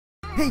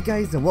Hey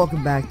guys, and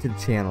welcome back to the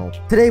channel.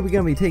 Today we're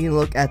going to be taking a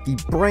look at the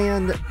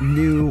brand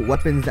new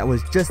weapons that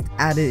was just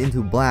added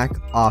into Black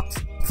Ops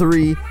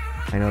 3.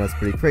 I know that's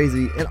pretty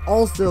crazy. And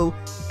also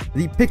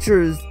the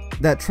pictures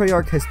that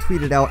Treyarch has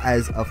tweeted out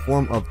as a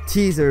form of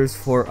teasers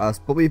for us.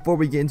 But before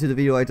we get into the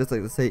video, I'd just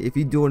like to say, if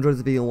you do enjoy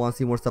this video and want to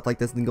see more stuff like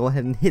this, then go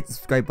ahead and hit the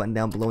subscribe button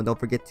down below. And don't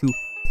forget to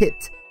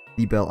hit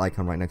the bell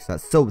icon right next to that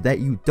so that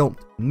you don't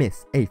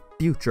miss a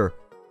future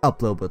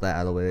upload. With that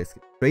out of the way, let's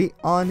get straight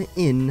on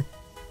in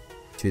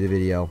to the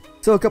video.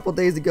 So a couple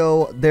days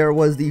ago, there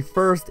was the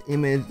first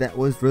image that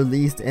was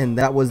released, and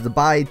that was the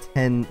buy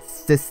 10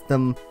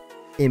 system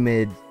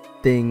image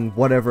thing,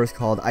 whatever it's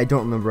called. I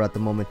don't remember at the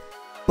moment,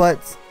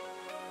 but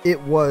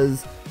it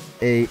was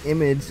a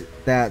image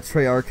that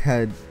Treyarch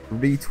had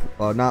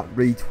not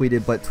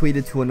retweeted, but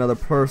tweeted to another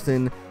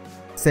person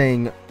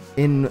saying,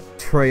 "In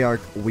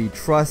Treyarch we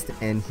trust,"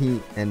 and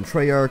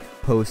Treyarch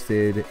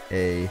posted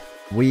a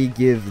 "We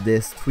give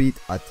this tweet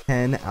a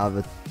 10 out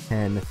of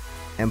 10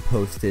 and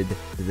posted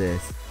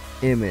this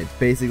image,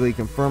 basically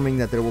confirming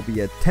that there will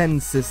be a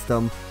 10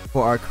 system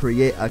for our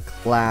create a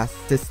class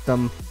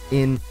system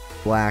in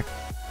Black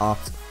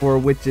Ops 4,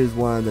 which is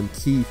one of the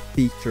key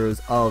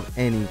features of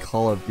any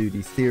Call of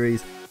Duty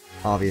series,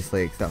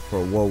 obviously except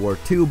for World War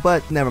II,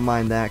 but never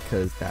mind that,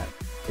 because that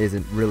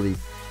isn't really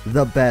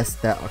the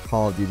best that a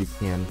Call of Duty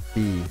can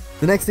be.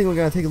 The next thing we're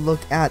going to take a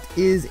look at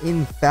is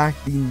in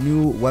fact the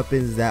new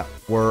weapons that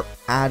were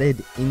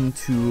added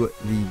into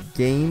the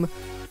game.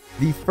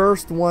 The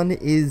first one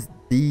is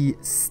the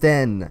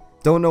Sten.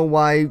 Don't know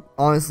why,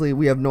 honestly,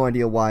 we have no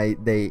idea why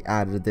they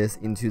added this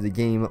into the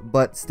game,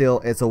 but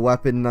still, it's a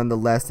weapon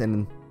nonetheless,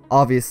 and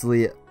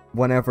obviously,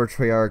 whenever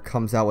Treyarch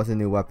comes out with a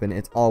new weapon,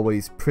 it's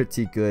always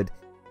pretty good,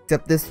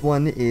 except this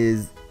one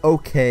is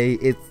okay.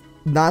 It's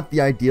not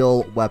the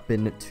ideal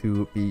weapon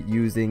to be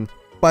using.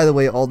 By the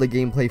way, all the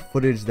gameplay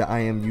footage that I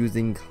am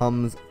using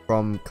comes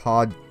from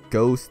COD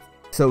Ghost,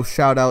 so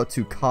shout out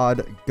to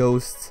COD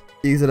Ghost.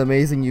 He's an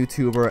amazing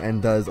YouTuber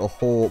and does a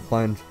whole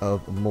bunch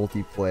of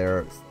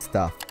multiplayer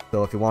stuff.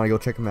 So if you want to go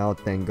check him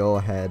out, then go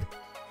ahead,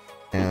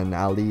 and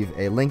I'll leave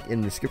a link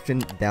in the description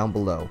down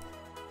below.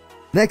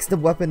 Next, the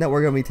weapon that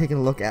we're going to be taking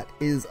a look at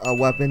is a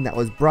weapon that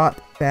was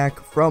brought back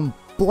from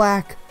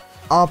Black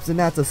Ops, and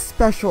that's a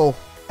special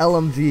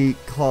LMG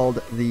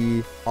called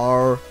the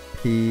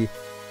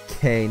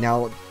RPK.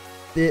 Now,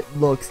 it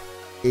looks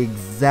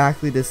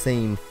exactly the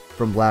same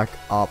from Black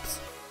Ops,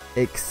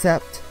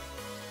 except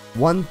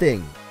one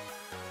thing: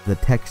 the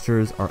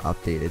textures are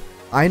updated.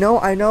 I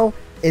know,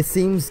 it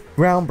seems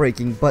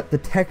groundbreaking, but the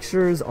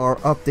textures are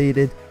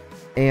updated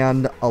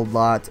and a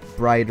lot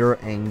brighter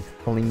and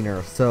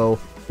cleaner. So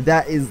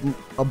that is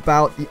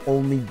about the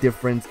only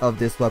difference of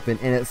this weapon,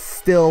 and it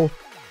still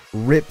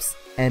rips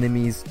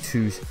enemies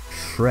to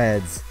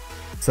shreds.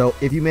 So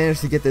if you manage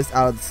to get this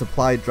out of the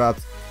supply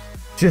drops,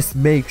 just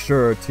make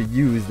sure to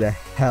use the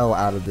hell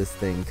out of this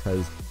thing,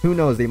 because who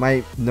knows, they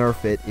might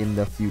nerf it in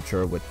the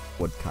future, which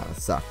would kind of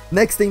suck.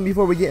 Next thing,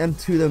 before we get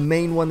into the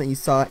main one that you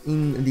saw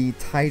in the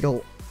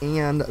title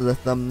and the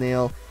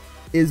thumbnail,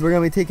 is we're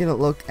going to be taking a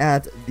look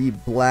at the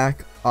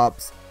Black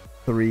Ops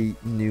 3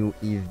 new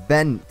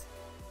event.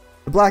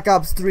 The Black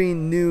Ops 3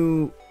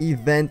 new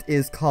event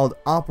is called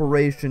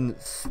Operation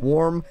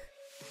Swarm.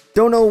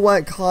 Don't know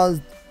what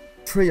caused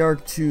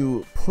Treyarch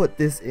to put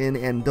this in,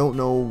 and don't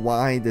know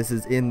why this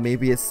is in.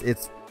 Maybe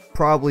it's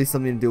probably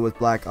something to do with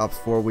Black Ops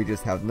 4, we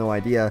just have no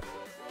idea.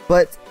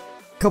 But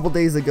a couple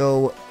days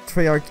ago,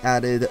 Treyarch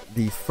added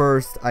the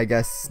first, I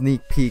guess, sneak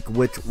peek,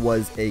 which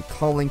was a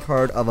calling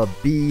card of a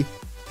bee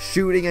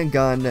shooting a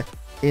gun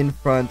in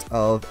front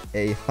of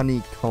a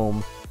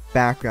honeycomb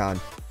background.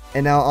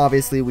 And now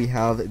obviously we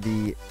have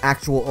the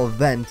actual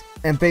event,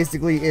 and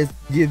basically it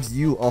gives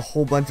you a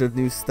whole bunch of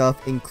new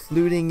stuff,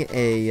 including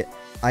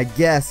I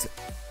guess,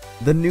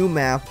 the new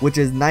map, which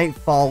is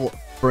Nightfall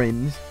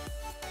Fringe,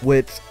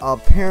 which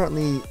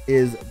apparently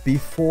is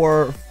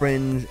before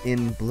Fringe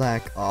in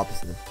Black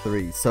Ops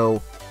 3.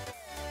 So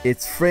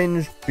it's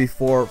Fringe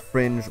before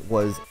Fringe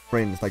was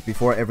Fringe, like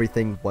before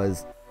everything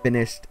was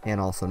finished, and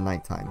also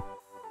nighttime,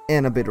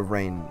 and a bit of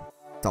rain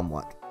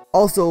somewhat.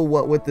 Also,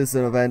 what with this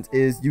event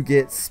is you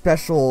get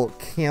special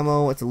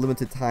camo. It's a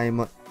limited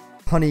time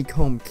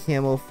honeycomb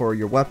camo for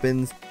your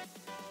weapons.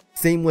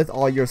 Same with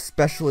all your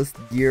specialist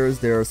gears.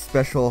 There are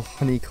special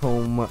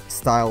honeycomb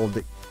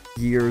styled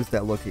gears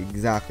that look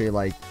exactly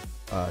like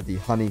the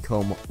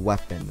honeycomb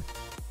weapon.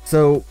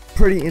 So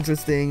pretty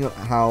interesting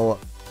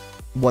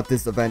what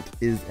this event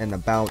is and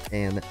about,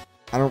 and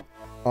I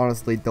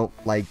honestly don't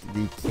like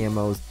the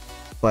camos,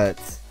 but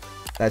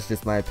that's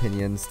just my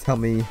opinions. Tell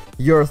me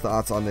your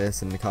thoughts on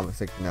this in the comment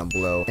section down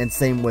below. And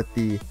same with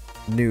the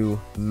new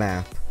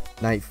map,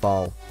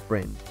 Nightfall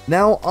Fringe.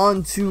 Now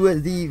on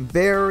to the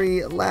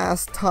very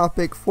last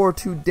topic for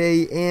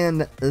today,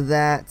 and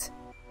that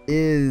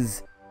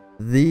is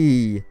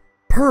the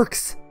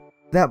perks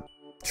that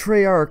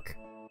Treyarch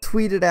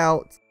tweeted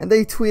out. And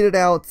they tweeted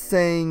out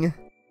saying,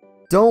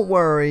 "Don't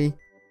worry,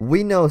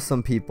 we know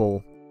some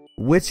people,"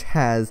 which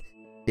has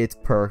its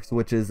perks,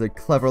 which is a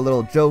clever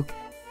little joke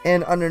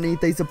and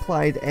underneath they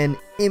supplied an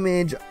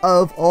image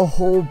of a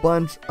whole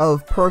bunch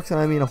of perks, and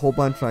I mean a whole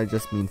bunch, I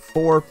just mean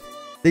 4.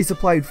 They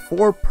supplied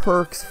 4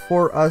 perks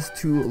for us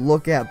to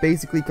look at,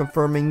 basically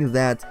confirming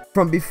that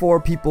from before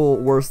people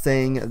were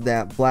saying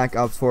that Black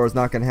Ops 4 is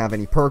not going to have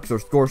any perks or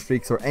score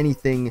streaks or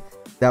anything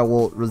that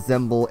will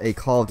resemble a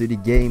Call of Duty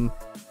game.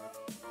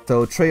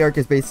 So Treyarch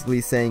is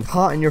basically saying,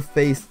 hot in your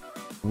face,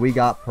 we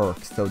got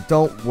perks, so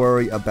don't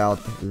worry about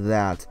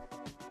that.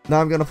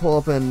 Now I'm going to pull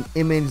up an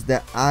image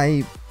that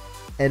I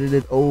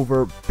edited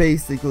over,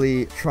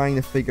 basically trying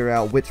to figure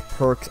out which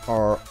perks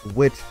are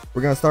which.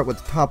 We're going to start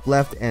with the top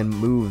left and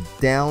move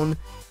down.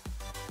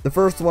 The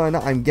first one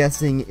I'm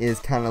guessing is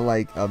kind of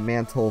like a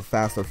mantle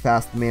fast or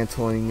fast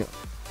mantling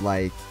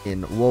like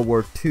in World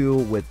War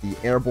II with the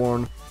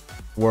airborne,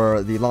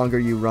 where the longer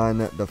you run,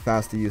 the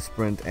faster you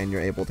sprint and you're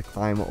able to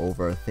climb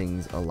over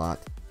things a lot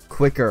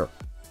quicker.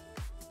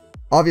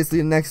 Obviously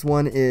the next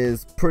one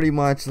is pretty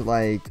much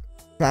like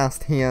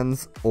fast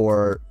hands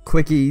or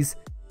quickies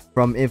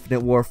from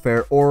Infinite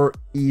Warfare, or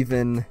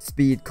even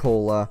Speed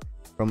Cola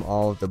from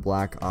all of the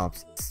Black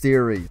Ops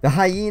series. The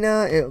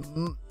Hyena,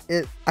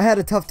 I had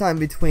a tough time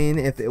between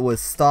if it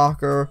was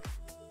Stalker,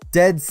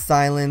 Dead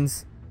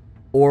Silence,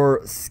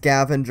 or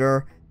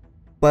Scavenger,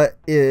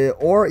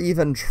 or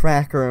even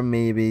Tracker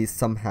maybe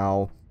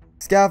somehow.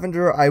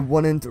 Scavenger I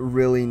wouldn't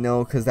really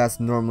know because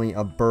that's normally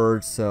a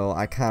bird, so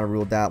I kind of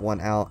ruled that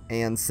one out.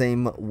 And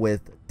same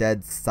with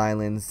Dead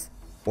Silence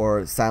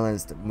or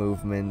Silenced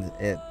Movement.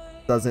 It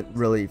doesn't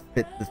really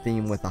fit the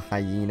theme with a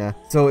hyena,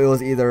 so it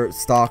was either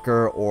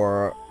Stalker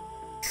or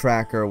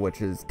Tracker,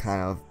 which is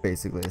kind of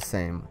basically the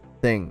same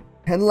thing.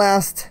 And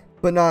last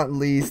but not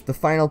least, the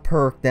final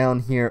perk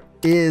down here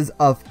is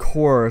of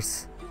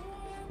course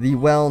the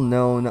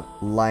well-known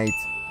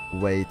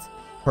lightweight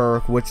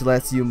perk, which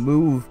lets you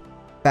move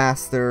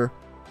faster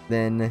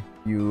than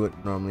you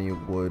normally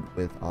would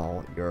with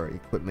all your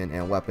equipment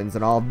and weapons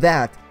and all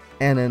that.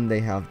 And then they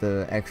have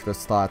the extra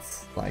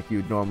slots like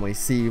you'd normally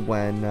see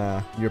when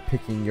you're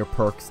picking your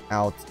perks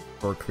out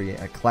for create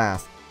a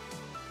class.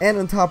 And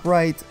on top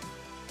right,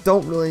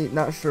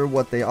 not sure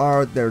what they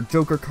are. They're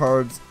Joker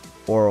cards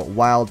or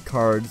wild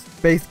cards.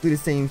 Basically the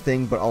same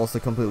thing, but also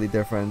completely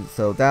different.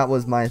 So that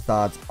was my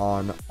thoughts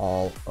on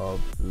all of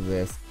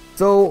this.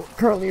 So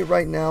currently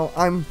right now,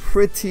 I'm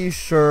pretty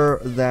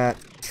sure that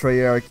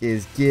Treyarch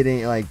is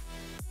getting,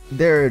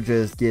 they're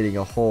just getting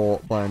a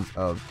whole bunch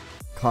of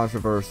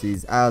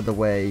controversies out of the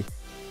way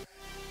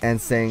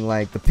and saying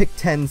the pick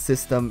 10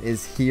 system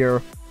is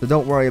here, so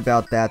don't worry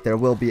about that. There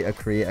will be a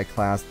create a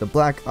class. The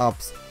Black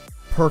Ops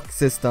perk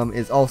system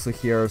is also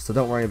here, so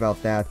don't worry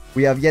about that.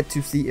 We have yet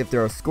to see if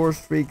there are score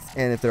streaks,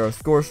 and if there are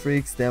score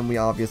streaks, then we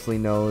obviously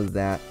know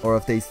that, or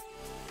if they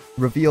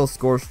reveal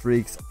score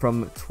streaks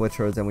from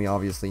Twitter, then we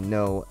obviously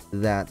know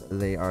that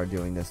they are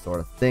doing this sort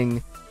of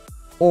thing.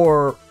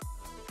 Or,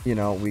 you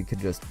know, we could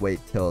just wait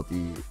till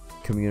the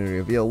community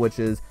reveal, which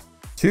is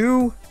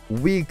 2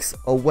 weeks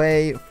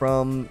away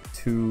from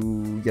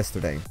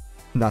yesterday.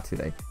 Not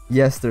today.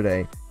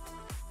 Yesterday.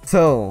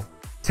 So,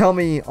 tell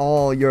me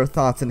all your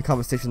thoughts in the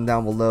comment section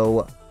down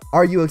below.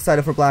 Are you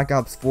excited for Black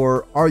Ops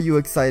 4? Are you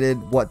excited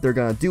what they're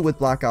gonna do with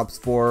Black Ops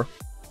 4?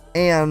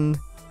 And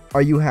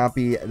are you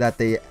happy that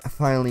they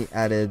finally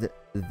added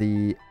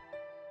the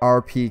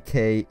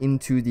RPK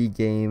into the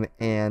game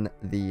and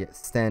the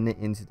Sten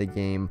into the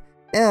game?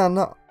 And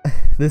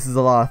this is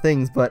a lot of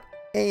things, but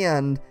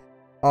and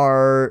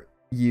are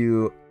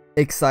you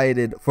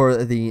excited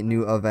for the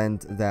new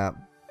event that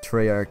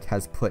Treyarch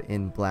has put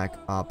in Black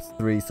Ops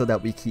 3 so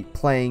that we keep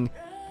playing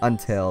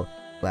until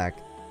Black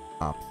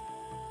Ops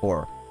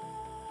 4?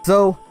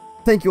 So,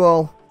 thank you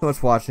all so much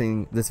for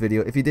watching this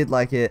video. If you did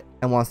like it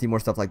and want to see more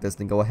stuff like this,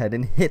 then go ahead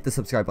and hit the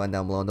subscribe button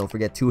down below, and don't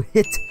forget to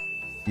hit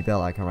the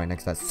bell icon right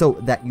next to that so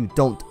that you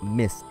don't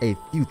miss a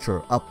future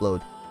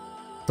upload.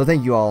 So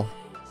thank you all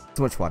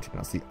so much for watching.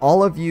 I'll see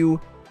all of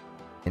you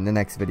in the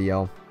next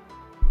video.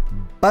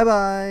 Bye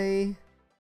bye.